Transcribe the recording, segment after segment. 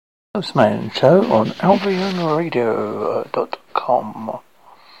Ghostman show on ABDUCTION.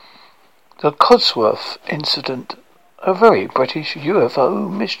 The COSFORD incident, a very British UFO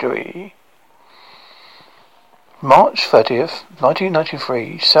mystery. March 30th,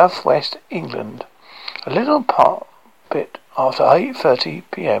 1993, Southwest England. A little bit after 8:30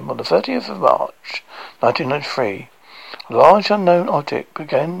 p.m. on the 30th of March, 1993, a large unknown object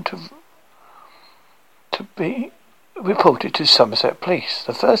began to be reported to Somerset Police.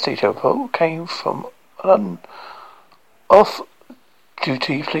 The first detailed report came from an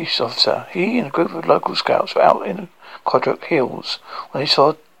off-duty police officer. He and a group of local scouts were out in the Quadrock Hills when they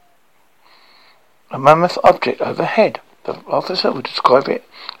saw a mammoth object overhead. The officer would describe it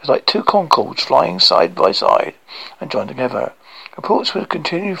as like two Concords flying side by side and joined together. Reports would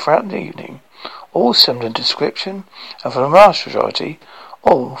continue throughout the evening, all similar in description, and for the vast majority,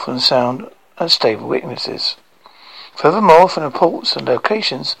 all from the sound and stable witnesses. Furthermore, from reports and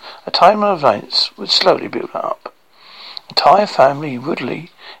locations, a timeline of events would slowly build up. The entire family in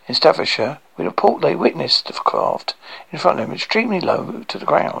Woodley in Staffordshire would report they witnessed the craft in front of them extremely low to the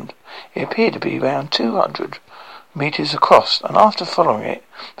ground. It appeared to be around 200 metres across, and after following it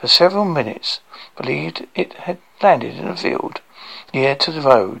for several minutes, believed it had landed in a field near to the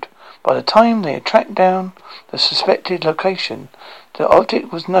road. By the time they had tracked down the suspected location, the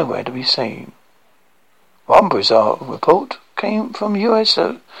object was nowhere to be seen. One bizarre report came from US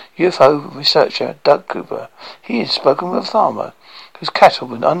UFO researcher Doug Cooper. He had spoken with a farmer whose cattle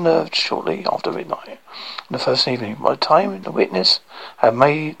were unnerved shortly after midnight on the first evening. By the time the witness had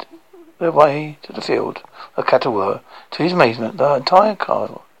made their way to the field the cattle were, to his amazement, the entire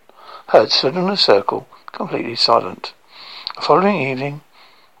herd stood in a circle, completely silent. The following evening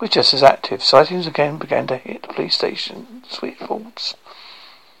was just as active. Sightings again began to hit the police station switchboards.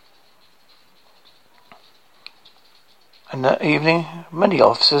 In the evening, many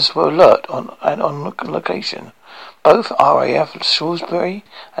officers were alert on location. Both RAF Salisbury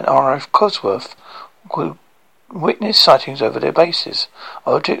and RAF Cosworth would witness sightings over their bases.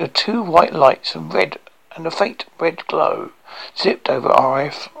 Object of two white lights and a faint red glow zipped over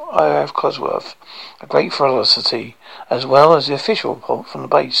RAF Cosworth at great velocity, as well as the official report from the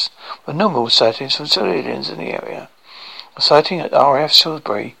base, with numerous sightings from civilians in the area. A sighting at RAF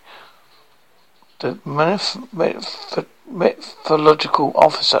Salisbury, the meteorological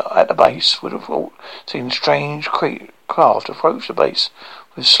officer at the base would have seen a strange craft approach the base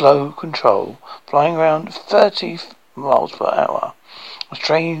with slow control, flying around 30 miles per hour. A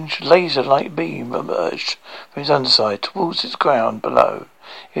strange laser-like beam emerged from its underside towards its ground below.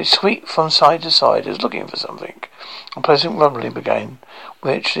 It would sweep from side to side as looking for something. A pleasant rumbling began,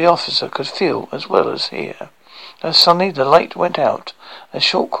 which the officer could feel as well as hear. Then suddenly the light went out, and the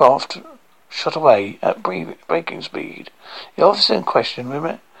short craft shot away at breaking speed. The officer in question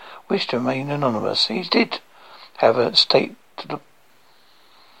wished to remain anonymous. He did, however, state that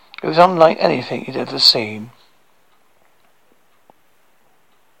it was unlike anything he'd ever seen.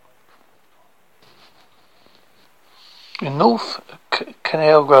 In North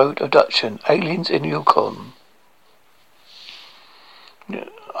Canal Road abduction, aliens in Yukon.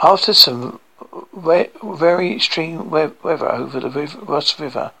 After some very extreme weather over the Ross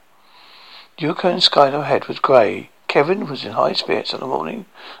River, Yukon sky overhead was grey. Kevin was in high spirits on the morning,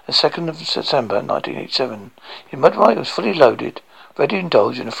 the 2nd of September, 1987. His motorbike was fully loaded, ready to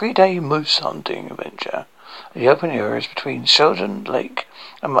indulge in a 3-day moose hunting adventure in the open areas between Sheldon Lake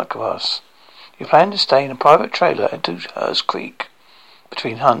and Muckapass. He planned to stay in a private trailer at Dewhurst Creek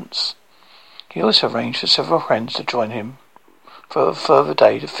between hunts. He also arranged for several friends to join him for a further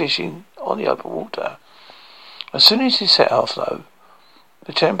day to fishing on the open water. As soon as he set off, though,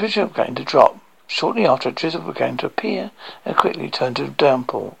 the temperature began to drop. Shortly after, a drizzle began to appear and quickly turned to a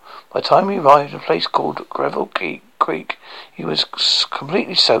downpour. By the time he arrived at a place called Gravel Creek, he was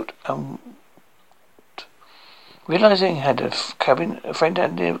completely soaked, and realizing he had a friend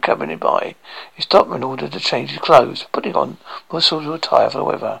had a cabin nearby, he stopped in order to change his clothes, putting on more sort of attire for the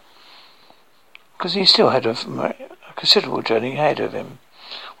weather, because he still had a considerable journey ahead of him.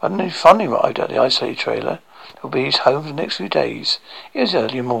 When he finally arrived at the isolated trailer, it would be his home for the next few days. It was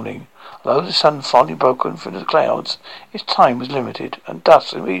early morning. Although the sun finally broken through the clouds, his time was limited, and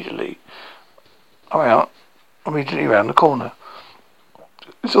dusk immediately around the corner.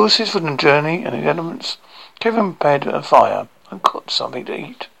 Resources for the journey and the elements, Kevin prepared a fire and cooked something to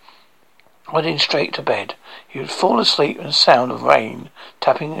eat. Heading straight to bed, he would fall asleep in the sound of rain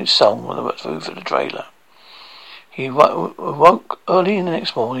tapping his song on the roof of the trailer. He awoke early in the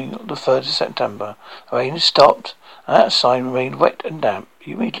next morning, the 3rd of September. The rain had stopped, and outside remained wet and damp.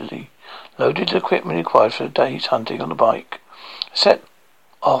 He immediately loaded the equipment required for the day's hunting on the bike, set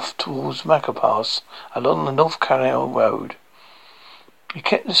off towards Maccapass along the North Canal Road. He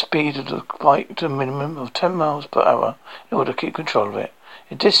kept the speed of the bike to a minimum of 10 miles per hour in order to keep control of it.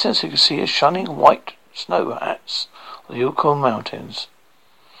 In the distance he could see a shining white snow hats of the Yukon Mountains.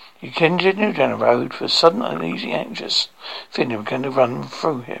 He continued down the road for a sudden uneasy, anxious feeling began to run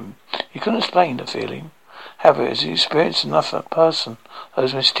through him. He couldn't explain the feeling. However, as he experienced another person,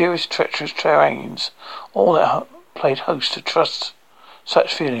 those mysterious, treacherous terrains, all that played host to trust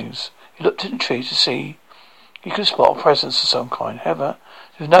such feelings. He looked in the trees to see he could spot a presence of some kind. However,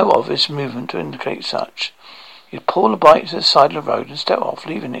 there was no obvious movement to indicate such. He'd pull the bike to the side of the road and step off,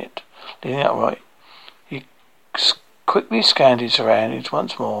 leaving it leaning upright. He quickly scanned his surroundings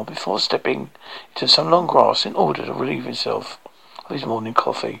once more before stepping into some long grass in order to relieve himself of his morning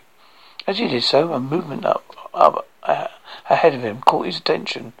coffee. As he did so, a movement up ahead of him caught his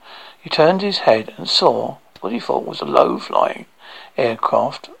attention. He turned his head and saw what he thought was a low-flying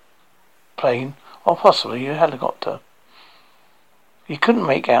aircraft, plane, or possibly a helicopter. He couldn't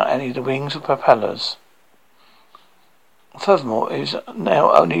make out any of the wings or propellers. Furthermore, it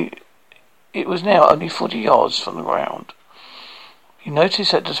was now only 40 yards from the ground. He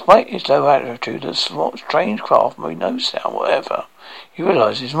noticed that despite its low altitude, the strange craft made no sound whatever. He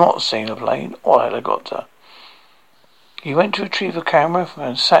realized he was not seeing a plane or a helicopter. He went to retrieve a camera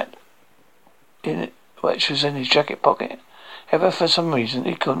and sat in it, which was in his jacket pocket. However, for some reason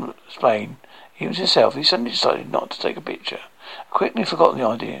he couldn't explain, even to himself, he suddenly decided not to take a picture. Quickly forgotten the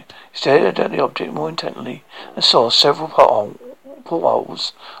idea. He stared at the object more intently and saw several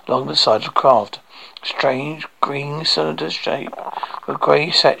portholes along the side of the craft. A strange green cylinder shape with a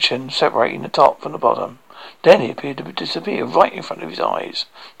grey section separating the top from the bottom. Then it appeared to disappear right in front of his eyes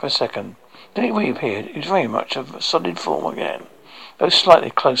for a second. Then it reappeared. It was very much of a solid form again, though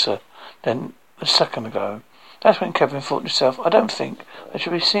slightly closer than a second ago. That's when Kevin thought to himself, I don't think I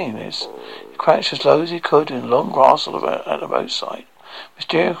should be seeing this. He crouched as low as he could in the long grass at the roadside.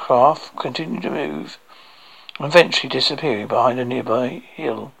 Mysterious craft continued to move, and eventually disappearing behind a nearby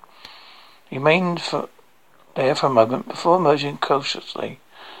hill. He remained there for a moment before emerging cautiously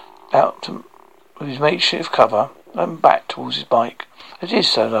out with his makeshift cover and back towards his bike. As he did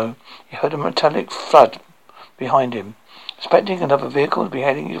so, though, he heard a metallic thud behind him. Expecting another vehicle to be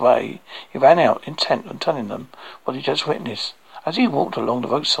heading his way, he ran out, intent on telling them what he just witnessed. As he walked along the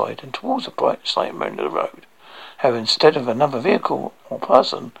roadside and towards the bright side end of the road, however, instead of another vehicle or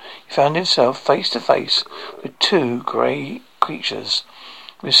person, he found himself face to face with two grey creatures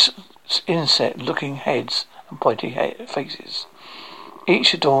with insect-looking heads and pointy faces.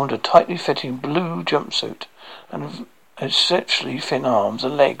 Each adorned a tightly fitting blue jumpsuit and exceptionally thin arms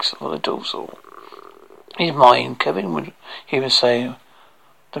and legs for the dorsal. In his mind, Kevin would hear him say,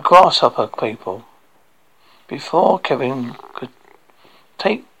 the grasshopper people. Before Kevin could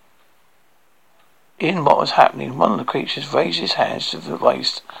take in what was happening, one of the creatures raised his hands to the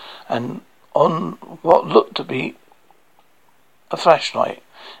waist and on what looked to be a flashlight.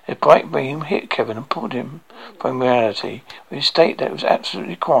 A bright beam hit Kevin and pulled him from reality with a state that was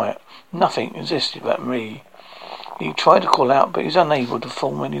absolutely quiet. Nothing existed but me. He tried to call out, but he was unable to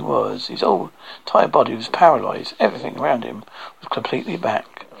form any words. His whole entire body was paralyzed. Everything around him was completely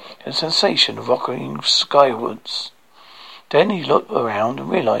black. A sensation of rocking skywards. Then he looked around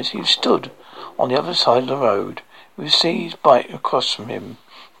and realized he stood on the other side of the road. He could see his bike across from him.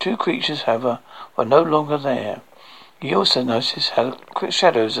 Two creatures, however, were no longer there. He also noticed how the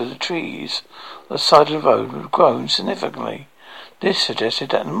shadows of the trees on the side of the road had grown significantly. This suggested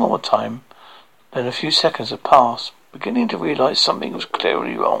that more time than a few seconds had passed. Beginning to realize something was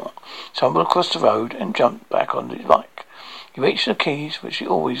clearly wrong, he stumbled across the road and jumped back on his bike. He reached the keys, which he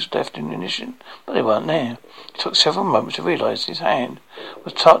always left in ignition, but they weren't there. It took several moments to realize his hand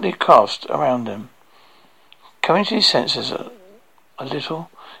was tightly clasped around them. Coming to his senses a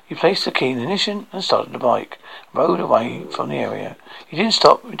little, he placed the key in ignition and started the bike, rode away from the area. He didn't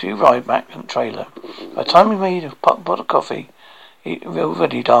stop until he arrived back at the trailer. By the time he made a pot of coffee, it was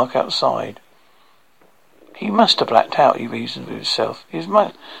already dark outside. He must have blacked out, he reasoned with himself. He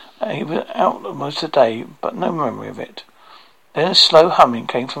was out most of the day, but no memory of it. Then a slow humming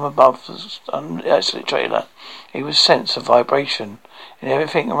came from above the unexit trailer. He would sense a vibration in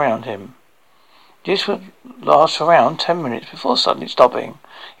everything around him. This would last for around 10 minutes before suddenly stopping.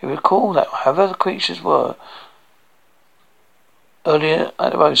 He recalled that however the creatures were earlier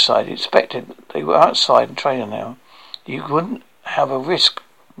at the roadside, he expected they were outside the trailer now. You wouldn't have a risk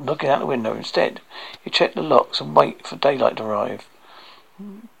looking out the window. Instead, he checked the locks and wait for daylight to arrive.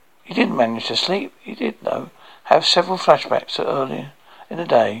 He didn't manage to sleep. He did, though, have several flashbacks earlier in the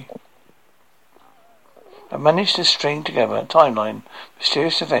day. I managed to string together a timeline of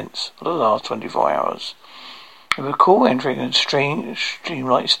mysterious events of the last 24 hours. I recall entering a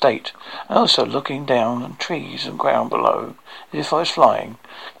streamlike state and also looking down on trees and ground below as if I was flying.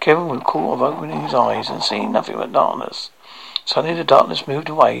 Kevin would recall of opening his eyes and seeing nothing but darkness. Suddenly the darkness moved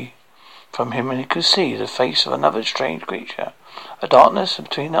away from him and he could see the face of another strange creature. A darkness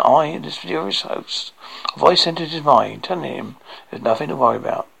between the eye and his furious host. A voice entered his mind, telling him there's nothing to worry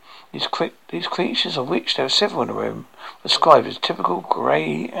about. These creatures, of which there were several in the room, were described as typical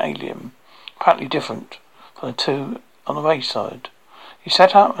grey alien, apparently different from the two on the race side. He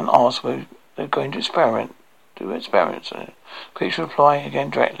sat up and asked whether they were going to do experiments on it. The creature replied again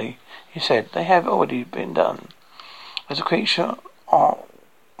directly. He said, they have already been done. As the creature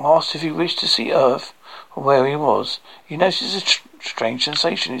asked if he wished to see Earth or where he was, he noticed a strange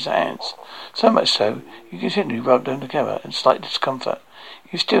sensation in his hands. So much so, he continually rubbed them together in slight discomfort.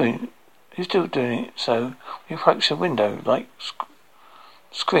 He was still doing it so when he approached the window-like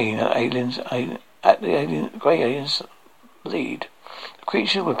screen at the grey alien's lead. The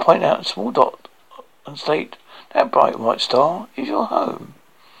creature would point out a small dot and state, that bright white star is your home.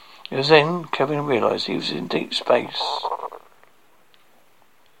 It was then Kevin realized he was in deep space.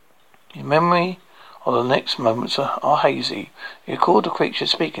 His memory of the next moments are hazy. He recalled the creature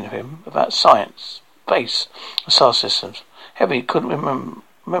speaking to him about science, space, and star systems. However, he couldn't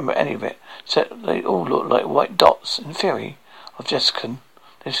remember any of it, except they all looked like white dots. In theory of Jessica,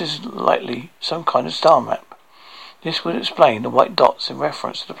 this is likely some kind of star map. This would explain the white dots in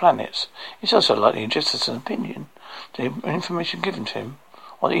reference to the planets. It's also likely, in Jessica's opinion, the information given to him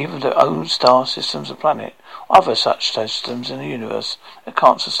on either their own star systems or planet, or other such systems in the universe that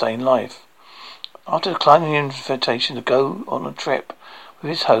can't sustain life. After declining the invitation to go on a trip with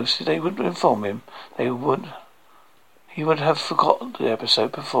his host, they would inform him he would have forgotten the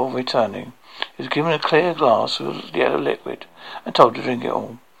episode before returning. He was given a clear glass with yellow liquid and told to drink it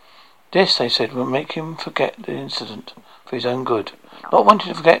all. This, they said, would make him forget the incident for his own good. Not wanting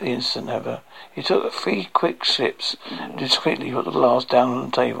to forget the incident, however, he took 3 quick sips and discreetly put the glass down on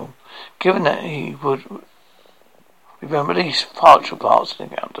the table. Given that he would remember at least partial parts of the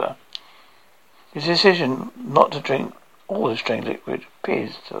encounter, his decision not to drink all the strange liquid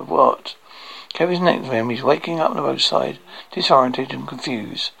appears to have worked. Kevin's next memories, waking up on the roadside, disoriented and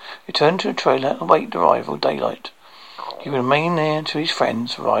confused, returned to the trailer and await the arrival of daylight. He would remain there until his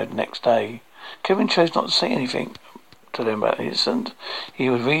friends arrived the next day. Kevin chose not to say anything to them about the incident. He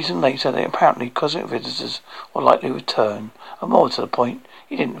would reason later that apparently cosmic visitors were likely to return, and more to the point,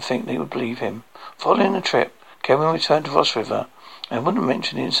 he didn't think they would believe him. Following the trip, Kevin returned to Ross River and wouldn't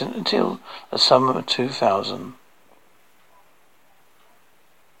mention the incident until the summer of 2000.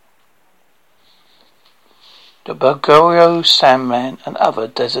 The BORREGO, SANDMAN, and other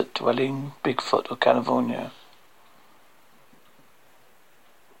desert-dwelling BIGFOOT of California.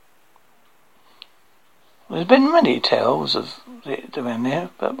 There's been many tales of it around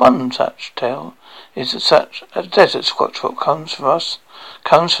there, but one such tale is that such a desert squatch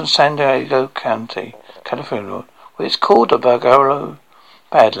comes from San Diego County, California, where it's called the BORREGO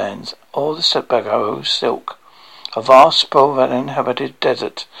Badlands, or the BORREGO Silk. A vast, sprawling, uninhabited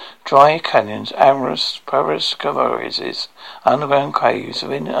desert, dry canyons, amorous, oases, underground caves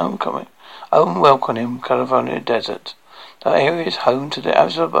within the unwelcoming California desert. The area is home to the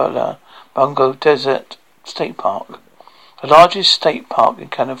Arizona Bungo Desert State Park, the largest state park in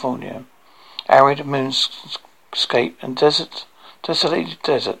California. Arid moonscape and desolated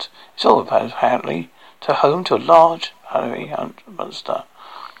desert. It's all apparently home to a large hairy monster.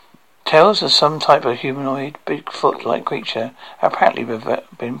 Tales of some type of humanoid, Bigfoot-like creature have apparently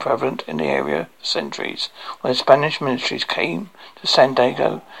been prevalent in the area for centuries. When the Spanish ministries came to San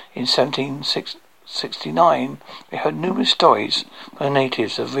Diego in 1769, they heard numerous stories from the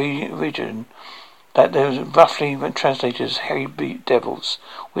natives of the region that they were roughly translated as hairy devils,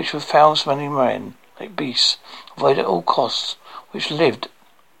 which were foul-smelling men, like beasts, avoided at all costs, which lived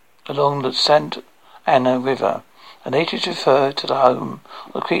along the Santa Ana River. The natives referred to the home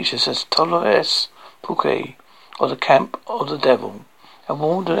of the creatures as Toloes Puke, or the camp of the devil, and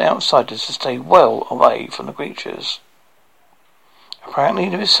warned the outsiders to stay well away from the creatures. Apparently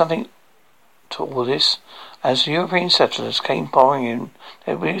there is something to all this. As the European settlers came pouring in,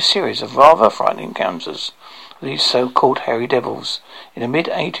 there would be a series of rather frightening encounters with these so-called hairy devils. In the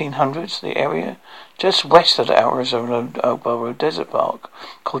mid-1800s, the area just west of the Arizona Bungo Desert Park,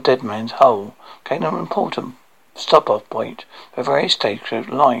 called Dead Man's Hole, became an important stop-off point for various stagecoach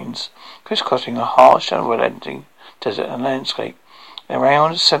lines, crisscrossing a harsh and unrelenting desert and landscape.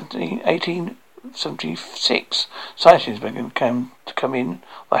 Around 18 1976, sightings began to come in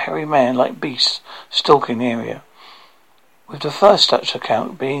of a hairy man-like beast stalking the area, with the first such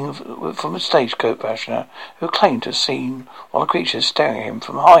account being from a stagecoach passenger who claimed to have seen one of the creatures staring at him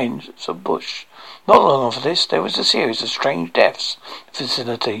from behind some bush. Not long after this, there was a series of strange deaths in the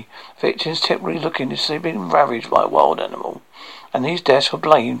vicinity, victims typically looking as if they'd been ravaged by a wild animal, and these deaths were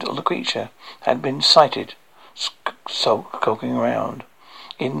blamed on the creature that had been sighted skulking around.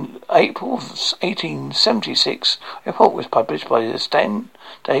 In April of 1876, a report was published by the San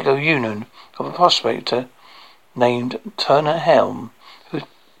Diego Union of a prospector named Turner Helm, who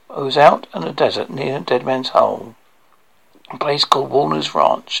was out in the desert near Dead Man's Hole, a place called Warner's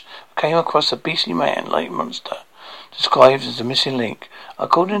Ranch, came across a beastly man-like monster, described as the missing link.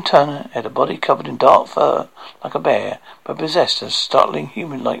 According to Turner, he had a body covered in dark fur like a bear, but possessed a startling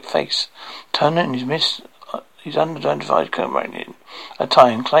human-like face. Turner and his unidentified companion at the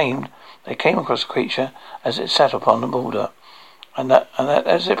time claimed they came across the creature as it sat upon the border, and that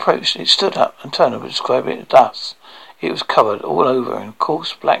as it approached, it stood up, and Turner would describe it thus. It was covered all over in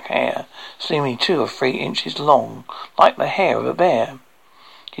coarse black hair, seeming 2 or 3 inches long, like the hair of a bear.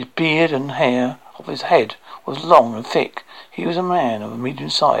 His beard and hair of his head was long and thick. He was a man of a medium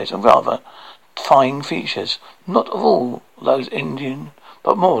size and rather fine features, not of all those Indian,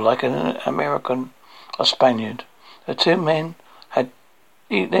 but more like an American or Spaniard. The 2 men had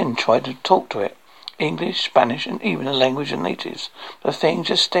then tried to talk to it, English, Spanish, and even the language of natives. The thing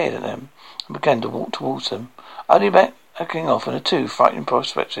just stared at them and began to walk towards them, only backing off, and the 2 frightened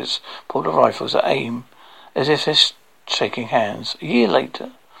prospectors pulled their rifles at aim, as if they're shaking hands. A year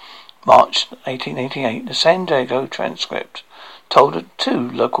later, March 1888, the San Diego Transcript told of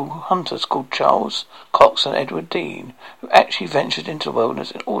 2 local hunters called Charles Cox and Edward Dean, who actually ventured into the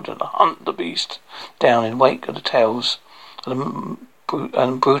wilderness in order to hunt the beast down in wake of the tales of the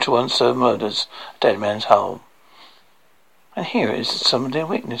brutal unsolved murders at Dead Man's Hole. And here is some of their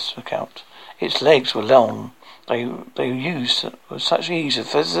witness account. Its legs were long. They used with such ease and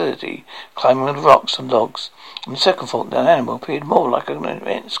facility, climbing on rocks and logs. On the second thought, that animal appeared more like an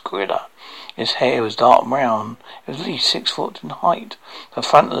immense gorilla. Its hair was dark brown. It was at least 6 foot in height. The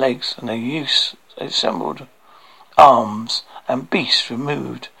front legs and their assembled arms and beast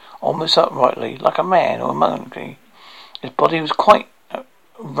removed almost uprightly, like a man or a monkey. His body was quite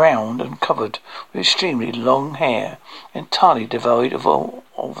round and covered with extremely long hair, entirely devoid of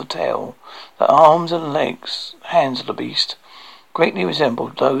a tail. The arms and hands of the beast greatly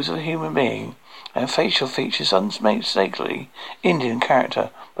resembled those of a human being, and facial features unmistakably Indian character,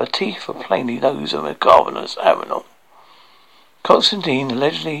 but teeth were plainly those of a carnivorous animal. Cox and Dean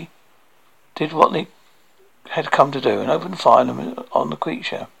allegedly did what they had come to do and opened fire on the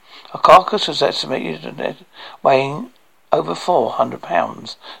creature. A carcass was estimated weighing over 400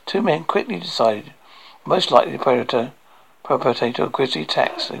 pounds. 2 men quickly decided most likely the perpetrator of grisly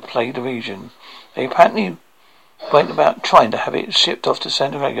attacks that plagued the region. They apparently went about trying to have it shipped off to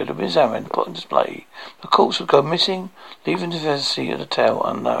San Diego to be examined and put on display. The corpse would go missing, leaving the veracity of the tale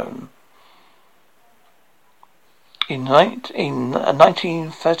unknown. In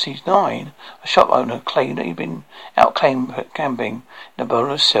 1939, a shop owner claimed that he'd been out camping in a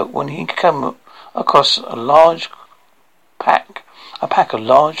bowl of silk when he came across a pack of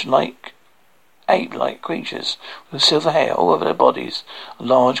large, ape-like creatures with silver hair all over their bodies,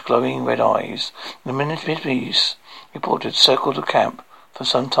 large glowing red eyes. The military reported circled the camp for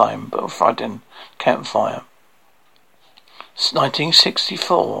some time, but a frightened campfire.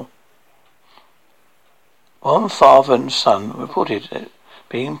 1964. One father and son reported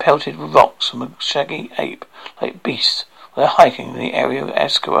being pelted with rocks from a shaggy ape-like beast while hiking in the area of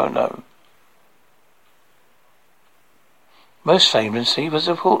Escarano. Most famously was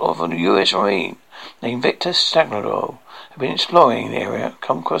the report of a U.S. Marine named Victor Stagnaro, who had been exploring the area,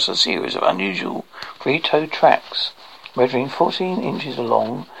 come across a series of unusual 3-toed tracks, measuring 14 inches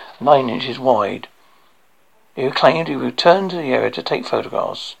long, 9 inches wide. He claimed he returned to the area to take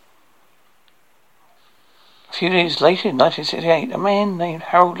photographs. A few years later, in 1968, a man named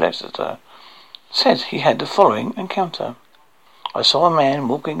Harold Lester said he had the following encounter. I saw a man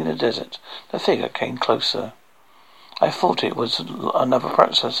walking in the desert. The figure came closer. I thought it was another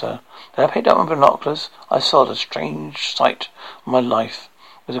processor. Then I picked up my binoculars. I saw the strange sight of my life.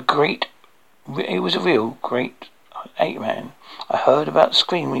 It was a real great ape man. I heard about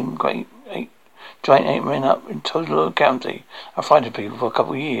screaming giant ape men up in Toledo County. I frightened people for a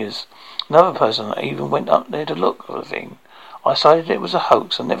couple of years. Another person even went up there to look at the thing. I decided it was a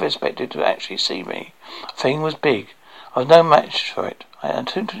hoax and never expected to actually see me. The thing was big. I was no match for it. I had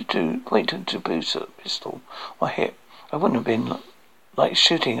a .22 pistol on my hip. I wouldn't have been like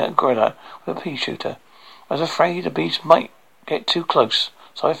shooting at a gorilla with a pea shooter. I was afraid the beast might get too close,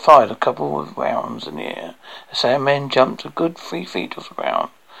 so I fired a couple of rounds in the air. The Sandman jumped a good 3 feet off the ground.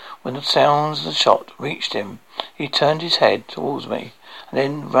 When the sounds of the shot reached him, he turned his head towards me and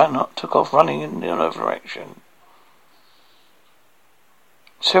then took off running in another direction.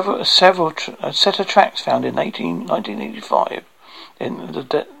 A set of tracks found in 1985 in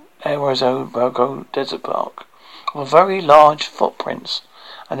the BORREGO Desert Park were very large footprints,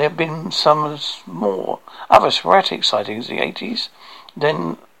 and there have been some more other sporadic sightings in the 80s,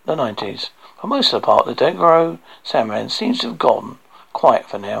 then the 90s. For most of the part, the BORREGO Sandman seems to have gone quiet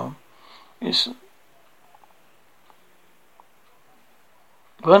for now.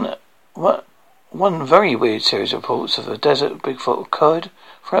 One very weird series of reports of the desert Bigfoot occurred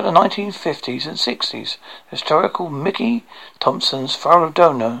throughout the 1950s and 60s. Historical Mickey Thompson's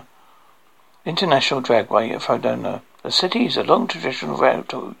Florida International Dragway at Florida. The city is a long tradition of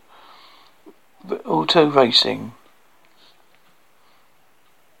auto racing.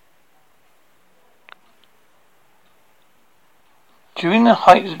 During the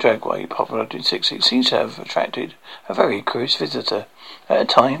height of the dragway, popularity in the 60s seems to have attracted a very curious visitor. At a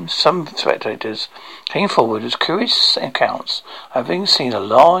time, some spectators came forward as curious accounts of having seen a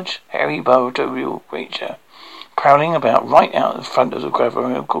large, hairy, bipedal creature prowling about right out the front of the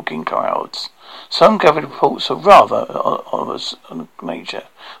gravel of cooking crowds. Some gathered reports of rather ominous nature.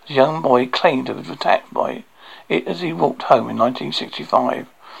 The young boy claimed to have been attacked by it as he walked home in 1965.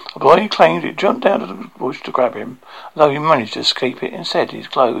 A boy claimed it jumped out of the bush to grab him, although he managed to escape it. Instead, his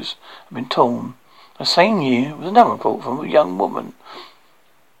clothes had been torn. The same year was another report from a young woman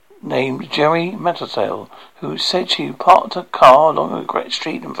named Jerry Mattel, who said she parked her car along a great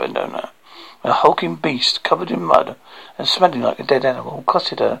street in Vendona. A hulking beast covered in mud and smelling like a dead animal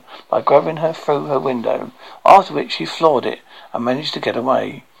accosted her by grabbing her through her window, after which she floored it and managed to get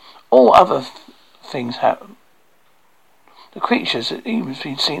away. All other things happened. The creatures had even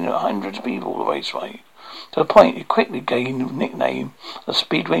been seen at hundreds of people the raceway, to the point it quickly gained the nickname the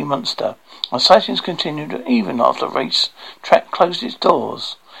Speedway Monster. And sightings continued even after the race track closed its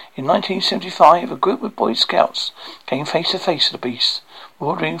doors. In 1975, a group of Boy Scouts came face to face with the beast,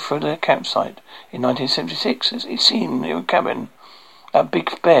 wandering through their campsite. In 1976, it's seen near a cabin at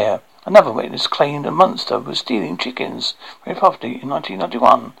Big Bear. Another witness claimed a monster was stealing chickens from their property in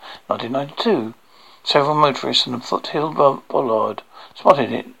 1991. 1992, several motorists on the foothill bollard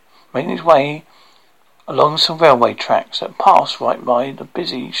spotted it making its way along some railway tracks that passed right by the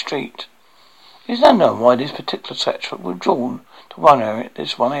busy street. It is not known why this particular section were drawn to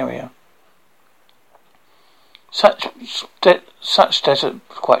this one area. Such desert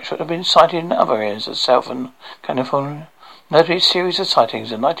creatures have been sighted in other areas of southern California. Notably, a series of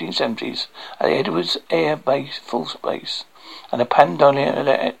sightings in the 1970s at the Edwards Air Force Base and the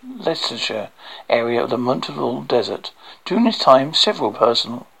Pandonia, Leicestershire area of the Montalvo Desert. During this time, several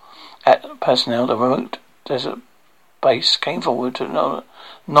personnel at the remote desert base came forward to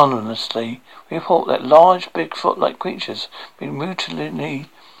anonymously report that large Bigfoot-like creatures being routinely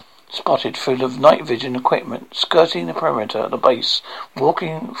spotted through the night vision equipment, skirting the perimeter of the base,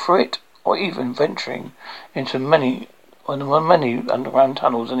 walking through it, or even venturing into many underground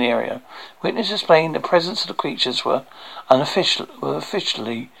tunnels in the area. Witnesses explained the presence of the creatures were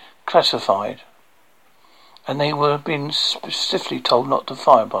officially classified, and they were being specifically told not to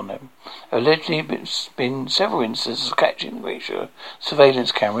fire upon them. There have allegedly been several instances of catching the creature,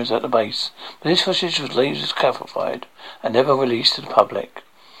 surveillance cameras at the base, but this footage was later classified and never released to the public.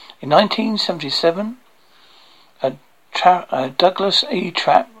 In 1977, Douglas E.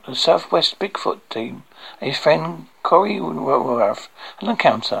 Trapp, the Southwest Bigfoot team, and his friend Corey Worath had an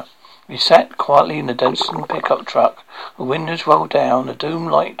encounter. He sat quietly in the Denson pickup truck, the windows rolled down, the doom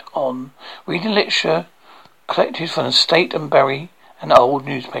light on, reading literature collected from the State and Berry and old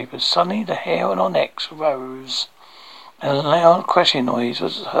newspapers. Suddenly the hair on our necks rose, and a loud crashing noise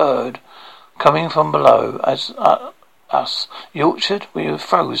was heard coming from below. As us, the orchard, we were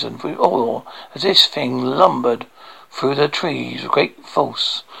frozen with awe as this thing lumbered through the trees with great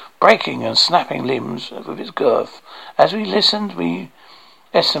force, breaking and snapping limbs with its girth. As we listened, we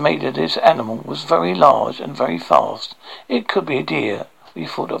estimated this animal was very large and very fast. It could be a deer, we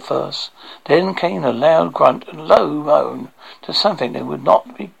thought at first. Then came a loud grunt and low moan to something that would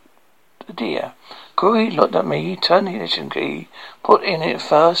not be a deer. Corey looked at me, turned the ignition key, put in it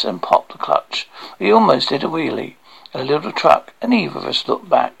first and popped the clutch. We almost did a wheelie in a little truck, and neither of us looked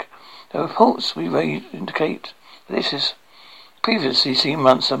back. The reports we read indicate that this is previously seen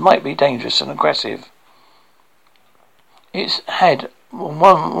monster might be dangerous and aggressive. It's had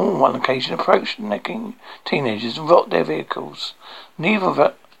on one occasion approached necking teenagers and rocked their vehicles. Neither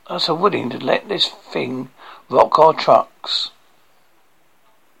of us are willing to let this thing rock our trucks.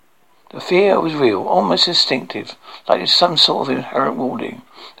 The fear was real, almost instinctive, like some sort of inherent warning.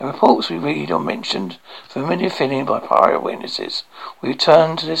 The reports we read or mentioned familiar feeling by prior witnesses. We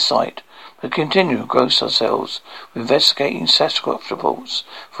returned to this site, but continue to engross ourselves with investigating Sasquatch reports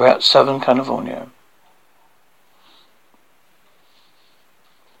throughout Southern California.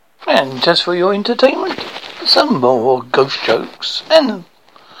 And just for your entertainment, some more ghost jokes. And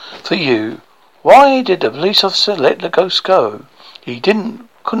for you, why did the police officer let the ghost go? He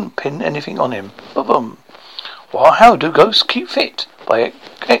couldn't pin anything on him. Boom. Well, how do ghosts keep fit? By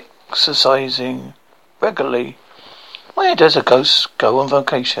exercising regularly. Where does a ghost go on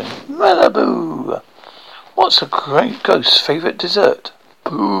vacation? Malibu. What's a great ghost's favourite dessert?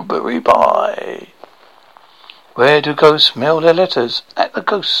 Blueberry pie. Where do ghosts mail their letters? At the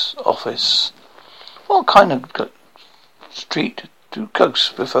ghost office. What kind of street do ghosts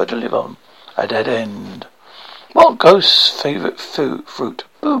prefer to live on? A dead end. What ghost's favourite fruit?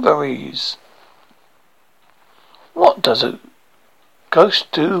 Blueberries. What does a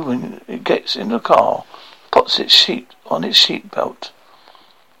ghost do when it gets in the car? Puts its sheet on its seat belt.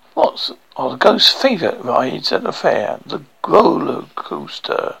 What are the ghost's favourite rides at the fair? The roller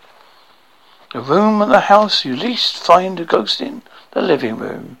coaster. The room in the house you least find a ghost in? The living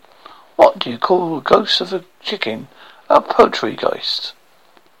room. What do you call the ghost of a chicken? A poultry ghost.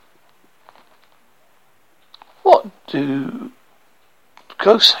 Why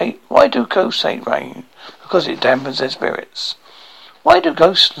do ghosts hate rain? Because it dampens their spirits. Why do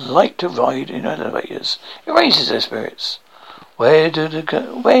ghosts like to ride in elevators? It raises their spirits. Where did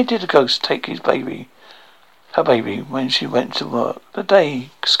the ghost take her baby when she went to work? The day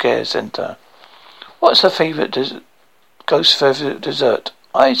scare center. What's her ghost's favourite dessert?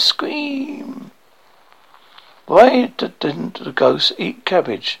 Ice cream. Why didn't the ghost eat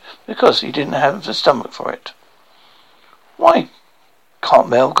cabbage? Because he didn't have the stomach for it. Why can't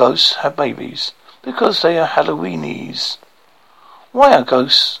male ghosts have babies? Because they are Halloweenies. Why are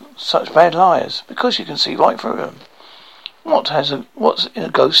ghosts such bad liars? Because you can see right through them. What's in a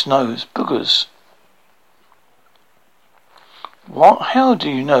ghost's nose? Boogers. How do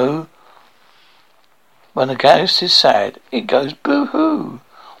you know when a ghost is sad? It goes boo-hoo.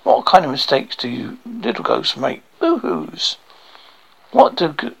 What kind of mistakes do you little ghosts make? Boo-hoos. What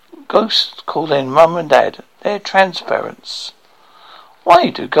do ghosts call their mum and dad? They're transparents. Why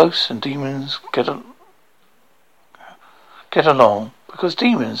do ghosts and demons get along? Because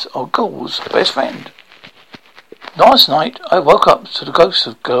demons are ghouls' best friend. Last night I woke up to the ghost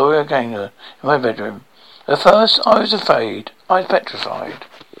of Gloria Gaynor in my bedroom. At first I was afraid. I was petrified.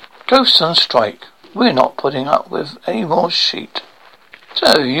 Ghosts on strike. We're not putting up with any more shit.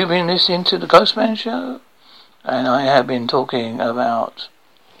 So, you've been listening to the Ghostman show? And I have been talking about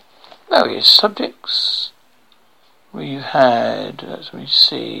various subjects. We've had, let me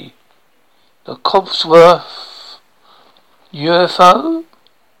see, the Cobsworth UFO.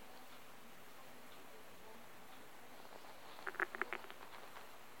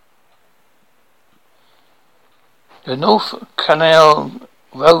 The North Canal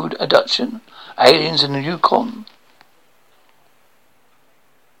Road abduction. Aliens in the Yukon.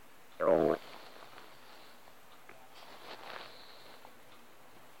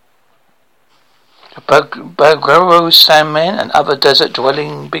 The BORREGO, SANDMAN and other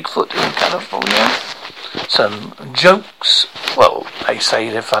desert-dwelling BIGFOOT in California. Some jokes. Well, they say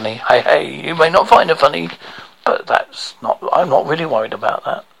they're funny. Hey, you may not find it funny, but I'm not really worried about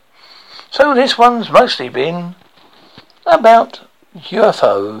that. So this one's mostly been about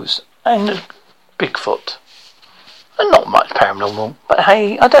UFOs and Bigfoot. And not much paranormal, but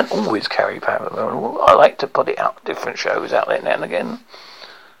hey, I don't always carry paranormal. I like to put it out, different shows out there now and again.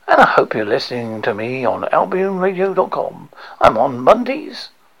 And I hope you're listening to me on ABDUCTION.com. I'm on Mondays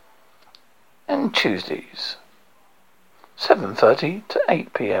and Tuesdays, 7:30 to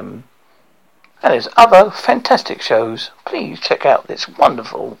 8 p.m. And there's other fantastic shows. Please check out this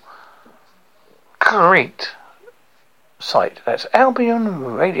wonderful, great site. That's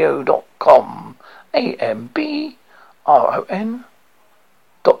ALBionRadio.com. AMBRON.com.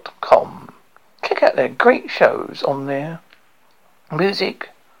 Check out their great shows on there. Music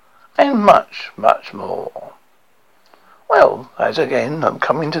and much, much more. Well, as again, I'm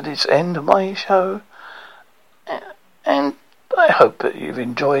coming to this end of my show. And I hope that you've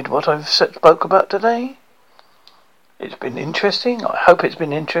enjoyed what I've spoke about today. It's been interesting. I hope it's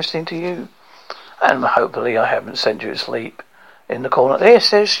been interesting to you. And hopefully I haven't sent you to sleep in the corner. Yes,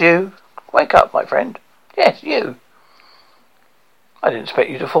 there's you. Wake up, my friend. Yes, you. I didn't expect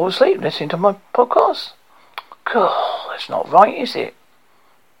you to fall asleep listening to my podcast. God, that's not right, is it?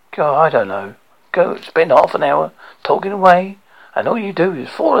 God, I don't know. Go spend half an hour talking away, and all you do is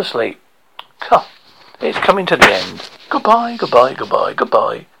fall asleep. God, it's coming to the end. Goodbye, goodbye, goodbye,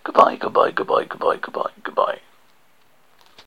 goodbye, goodbye, goodbye, goodbye, goodbye, goodbye, goodbye.